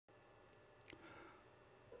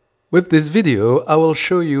With this video, I will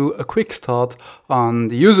show you a quick start on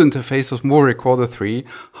the user interface of MovieRecorder 3,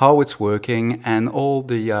 how it's working, and all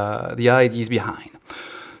the ideas behind.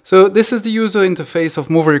 So this is the user interface of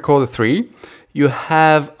MovieRecorder 3. You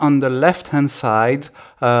have on the left-hand side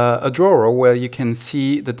a drawer where you can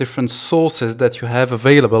see the different sources that you have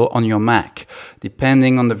available on your Mac.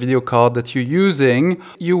 Depending on the video card that you're using,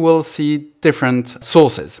 you will see different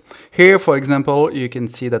sources. Here, for example, you can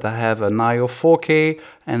see that I have an I/O 4K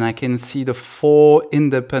and I can see the 4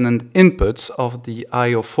 independent inputs of the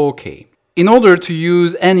I/O 4K. In order to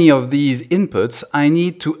use any of these inputs, I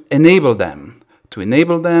need to enable them. To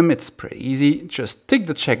enable them, it's pretty easy. Just tick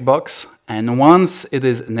the checkbox, and once it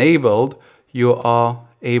is enabled, you are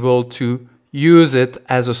able to use it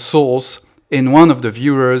as a source in one of the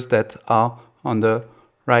viewers that are on the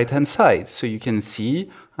right-hand side. So you can see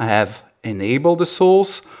I have enabled the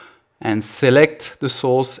source and select the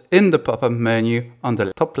source in the pop-up menu on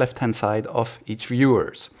the top left-hand side of each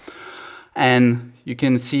viewers. And you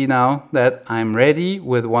can see now that I'm ready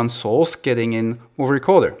with one source getting in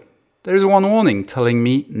MovieRecorder. There's one warning telling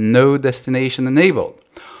me no destination enabled.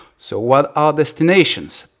 So what are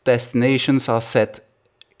destinations? Destinations are set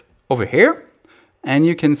over here, and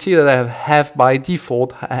you can see that I have by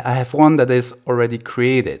default, I have one that is already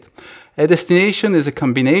created. A destination is a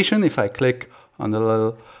combination. If I click on the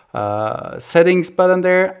little settings button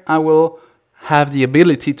there, I will have the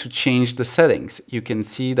ability to change the settings. You can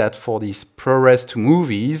see that for these ProRes to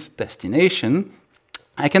movies destination,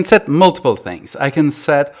 I can set multiple things. I can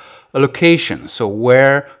set a location, so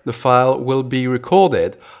where the file will be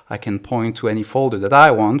recorded. I can point to any folder that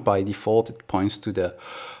I want. By default, it points to the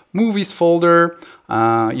movies folder.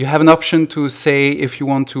 You have an option to say if you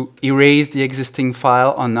want to erase the existing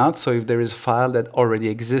file or not. So if there is a file that already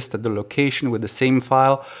exists at the location with the same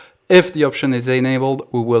file, if the option is enabled,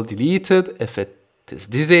 we will delete it. If it is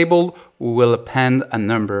disabled, we will append a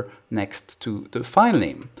number next to the file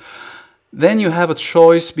name. Then you have a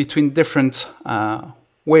choice between different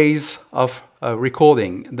ways of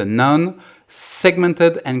recording: the none,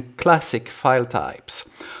 segmented, and classic file types.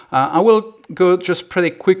 I will go just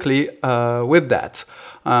pretty quickly with that.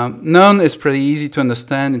 None is pretty easy to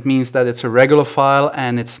understand. It means that it's a regular file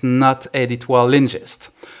and it's not edit-while-ingest.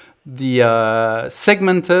 The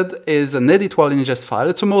segmented is an edit-while-ingest file.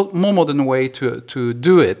 It's a more modern way to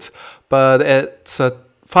do it, but it's a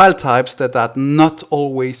file types that are not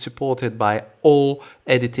always supported by all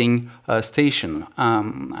editing stations.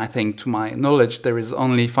 I think, to my knowledge, there is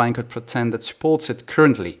only Finecode Pro 10 that supports it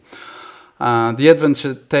currently. The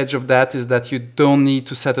advantage of that is that you don't need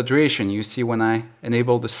to set a duration. You see, when I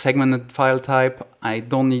enable the segmented file type, I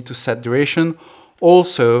don't need to set duration.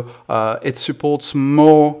 Also, it supports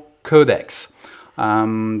more codecs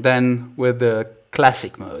than with the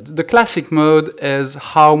classic mode. The classic mode is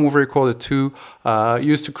how MovieRecorder 2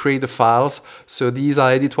 used to create the files. So these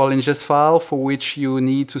are edit-while-ingest files for which you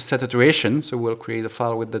need to set a duration. So we'll create a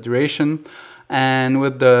file with the duration, and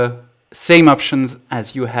with the same options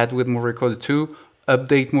as you had with MovieRecorder 2,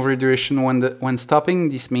 update movie duration when stopping.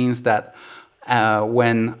 This means that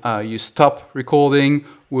when you stop recording,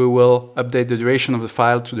 we will update the duration of the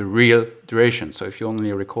file to the real duration. So if you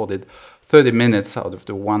only recorded 30 minutes out of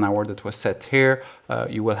the 1 hour that was set here,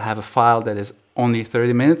 you will have a file that is only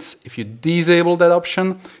 30 minutes. If you disable that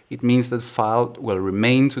option, it means that the file will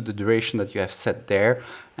remain to the duration that you have set there,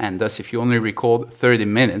 and thus if you only record 30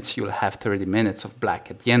 minutes, you'll have 30 minutes of black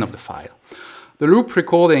at the end of the file. The loop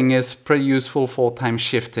recording is pretty useful for time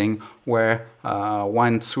shifting, where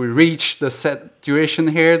once we reach the set duration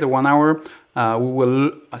here, the 1 hour, we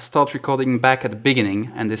will start recording back at the beginning,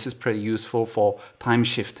 and this is pretty useful for time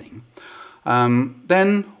shifting.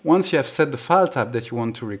 Then, once you have set the file type that you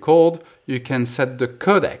want to record, you can set the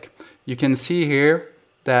codec. You can see here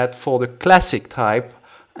that for the classic type,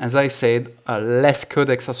 as I said, less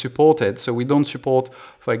codecs are supported. So we don't support,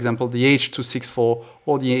 for example, the H.264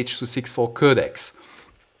 or the H.264 codecs.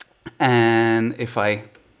 And if I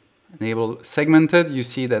enable segmented, you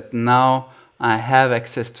see that now I have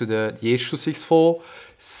access to the H.264.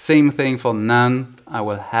 Same thing for none, I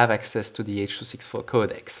will have access to the H.264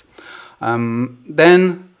 codecs.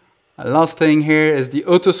 Then, last thing here is the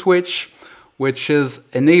auto switch, which is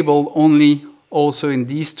enabled only also in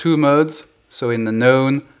these two modes. So in the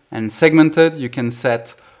known and segmented, you can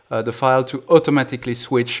set the file to automatically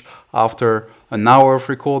switch after an hour of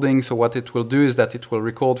recording. So what it will do is that it will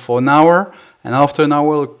record for an hour, and after an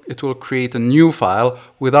hour it will create a new file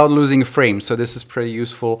without losing a frame. So this is pretty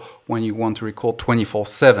useful when you want to record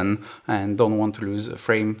 24/7 and don't want to lose a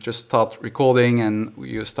frame. Just start recording and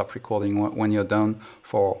you stop recording when you're done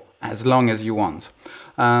for as long as you want.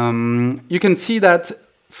 You can see that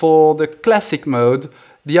for the classic mode,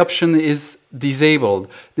 the option is disabled.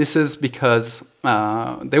 This is because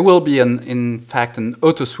there will be, in fact, an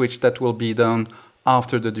auto switch that will be done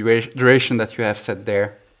after the duration that you have set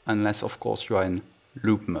there, unless, of course, you are in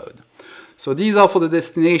loop mode. So these are for the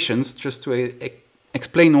destinations. Just to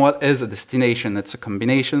explain what is a destination, it's a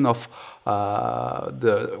combination of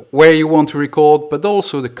where you want to record, but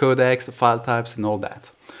also the codecs, the file types, and all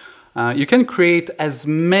that. You can create as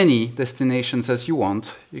many destinations as you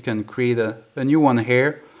want. You can create a new one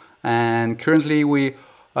here, and currently we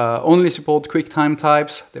only support QuickTime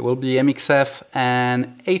types. There will be MXF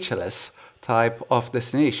and HLS type of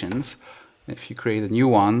destinations. If you create a new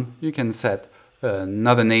one, you can set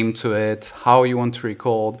another name to it, how you want to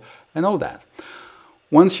record, and all that.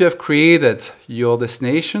 Once you have created your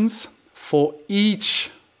destinations, for each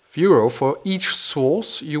viewer, for each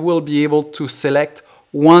source, you will be able to select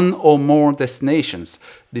one or more destinations.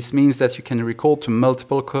 This means that you can record to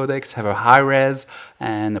multiple codecs, have a high res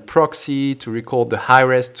and a proxy to record the high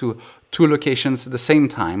res to two locations at the same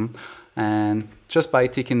time. And just by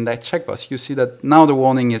ticking that checkbox, you see that now the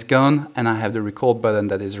warning is gone and I have the record button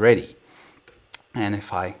that is ready. And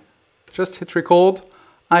if I just hit record,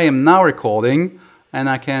 I am now recording, and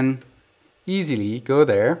I can easily go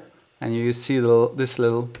there and you see this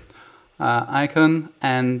little icon,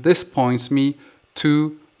 and this points me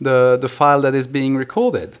to the file that is being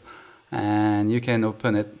recorded, and you can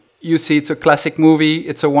open it. You see it's a classic movie,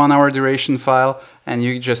 it's a 1 hour duration file, and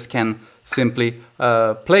you just can simply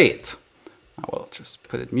play it. I will just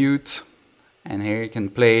put it mute, and here you can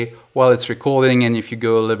play while it's recording, and if you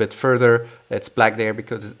go a little bit further, it's black there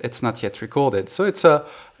because it's not yet recorded. So it's a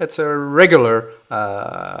regular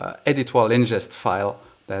edit-while-ingest file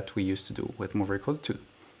that we used to do with MovieRecorder 2.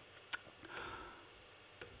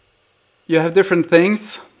 You have different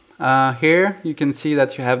things. Here you can see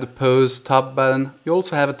that you have the pause stop button. You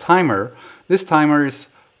also have a timer. This timer is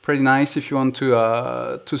pretty nice if you want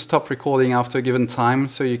to stop recording after a given time.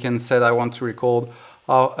 So you can set I want to record,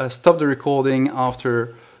 stop the recording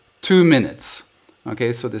after 2 minutes.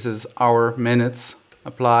 Okay, so this is our minutes,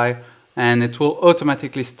 apply, and it will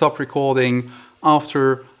automatically stop recording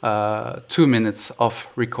after 2 minutes of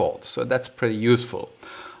record. So that's pretty useful.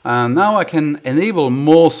 Now I can enable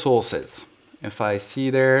more sources. If I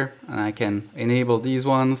see there, and I can enable these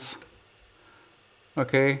ones,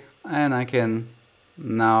 okay, and I can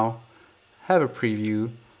now have a preview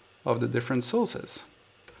of the different sources.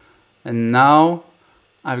 And now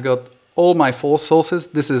I've got all my 4 sources.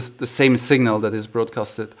 This is the same signal that is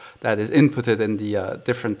broadcasted, that is inputted in the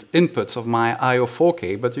different inputs of my IO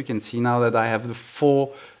 4K, but you can see now that I have the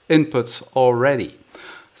 4 inputs already.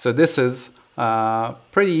 So this is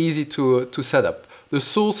pretty easy to set up. The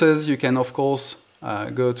sources, you can of course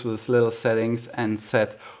go to this little settings and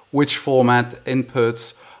set which format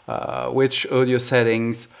inputs, which audio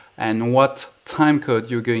settings, and what timecode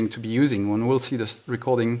you're going to be using. When we'll see this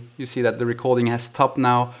recording, you see that the recording has stopped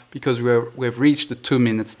now because we've reached the 2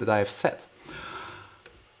 minutes that I have set.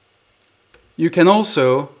 You can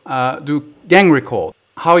also do gang record.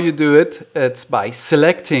 How you do it, it's by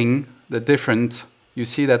selecting the different, you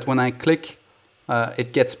see that when I click,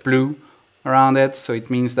 it gets blue around it, so it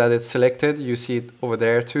means that it's selected. You see it over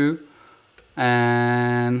there too.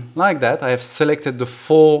 And like that, I have selected the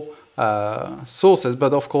 4 sources,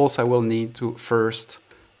 but of course I will need to first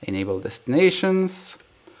enable destinations.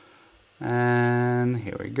 And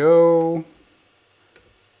here we go.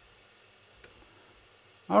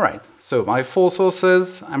 All right, so my 4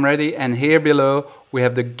 sources, I'm ready. And here below, we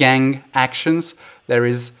have the gang actions. There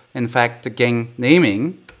is, in fact, the gang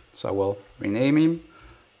naming. So I will rename him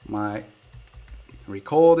my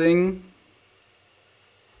recording,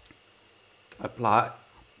 apply.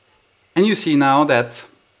 And you see now that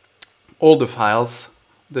all the files,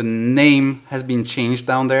 the name has been changed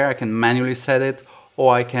down there. I can manually set it,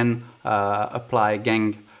 or I can apply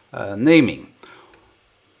gang naming.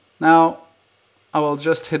 Now, I will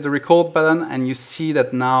just hit the record button, and you see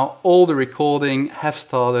that now all the recording have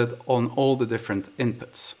started on all the different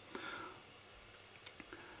inputs.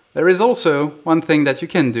 There is also one thing that you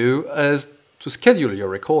can do is to schedule your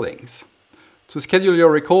recordings. To schedule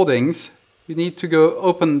your recordings, you need to go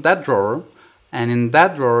open that drawer, and in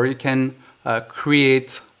that drawer you can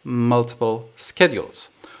create multiple schedules.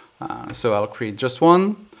 So I'll create just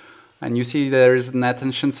one, and you see there is an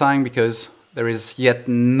attention sign because there is yet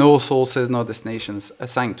no sources, no destinations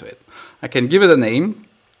assigned to it. I can give it a name.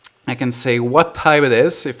 I can say what time it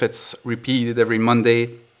is, if it's repeated every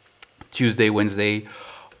Monday, Tuesday, Wednesday,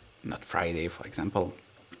 not Friday, for example,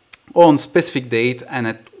 or on specific date, and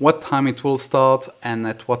at what time it will start and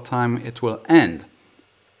at what time it will end.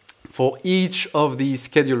 For each of these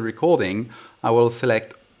scheduled recording, I will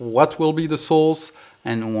select what will be the source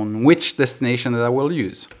and on which destination that I will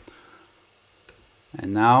use.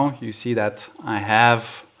 And now you see that I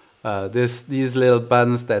have these little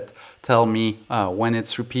buttons that tell me when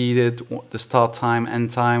it's repeated, the start time, end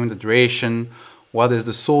time, the duration, what is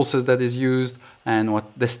the sources that is used, and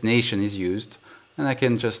what destination is used. And I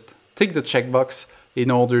can just tick the checkbox in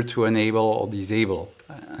order to enable or disable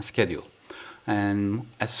a schedule. And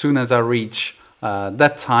as soon as I reach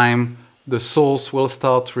that time, the source will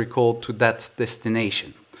start to record to that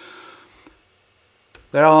destination.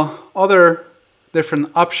 There are other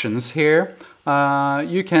different options here.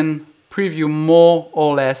 You can preview more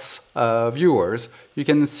or less viewers. You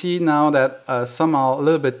can see now that some are a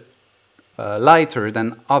little bit lighter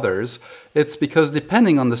than others. It's because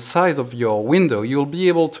depending on the size of your window, you'll be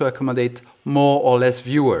able to accommodate more or less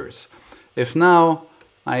viewers. If now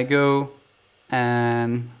I go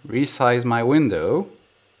and resize my window,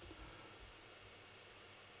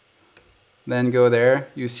 then go there,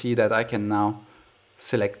 you see that I can now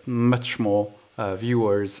select much more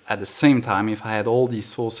viewers at the same time. If I had all these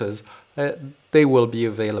sources, they will be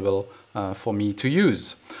available for me to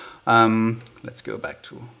use. Let's go back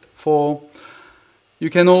to 4. You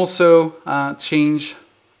can also change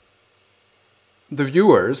the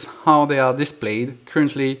viewers, how they are displayed.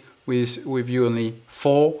 Currently we view only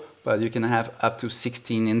 4, but you can have up to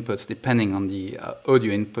 16 inputs depending on the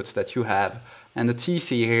audio inputs that you have. And the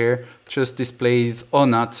TC here just displays or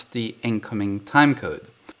not the incoming timecode.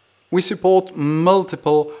 We support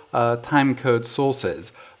multiple timecode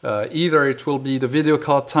sources. Either it will be the video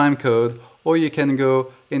card timecode, or you can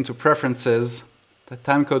go into preferences, the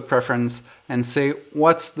timecode preference, and say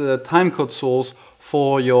what's the timecode source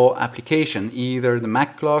for your application, either the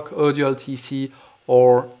Mac clock, audio LTC,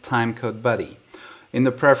 or timecode buddy. In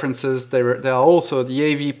the preferences, there are also the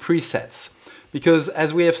AV presets, because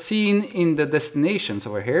as we have seen in the destinations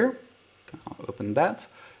over here, I'll open that,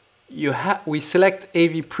 we select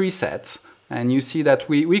AV presets, and you see that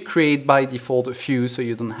we create by default a few, so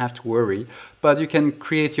you don't have to worry, but you can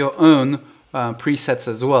create your own presets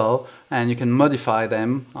as well, and you can modify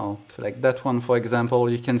them. I'll select that one, for example.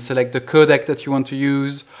 You can select the codec that you want to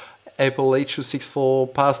use, Apple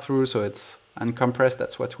H.264 pass-through, so it's uncompressed,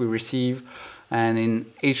 that's what we receive. And in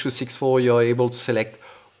H.264, you're able to select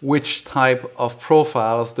which type of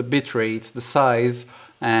profiles, the bit rates, the size,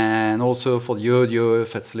 and also for the audio,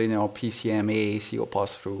 if it's linear, PCM, AAC, or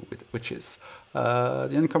pass-through, which is the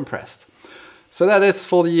uncompressed. So that is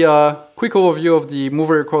for the quick overview of the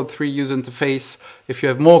MovieRecorder 3 user interface. If you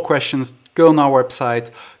have more questions, go on our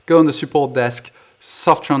website, go on the support desk,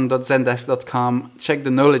 softron.zendesk.com, check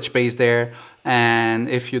the knowledge base there, and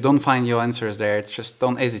if you don't find your answers there, just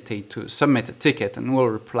don't hesitate to submit a ticket and we'll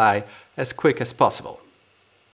reply as quick as possible.